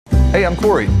Hey, I'm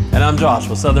Corey. And I'm Josh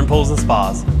with Southern Pools and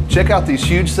Spas. Check out these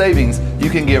huge savings you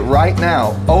can get right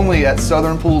now only at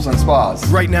Southern Pools and Spas.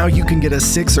 Right now you can get a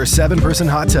 6 or 7 person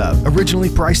hot tub, originally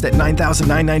priced at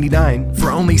 $9,999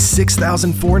 for only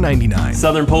 $6,499.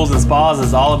 Southern Pools and Spas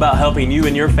is all about helping you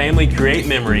and your family create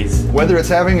memories. Whether it's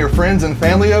having your friends and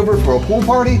family over for a pool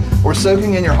party or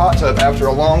soaking in your hot tub after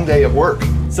a long day of work.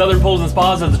 Southern Pools and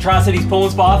Spas are the Tri-Cities Pool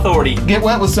and Spa Authority. Get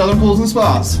wet with Southern Pools and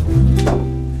Spas.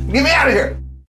 Get me out of here!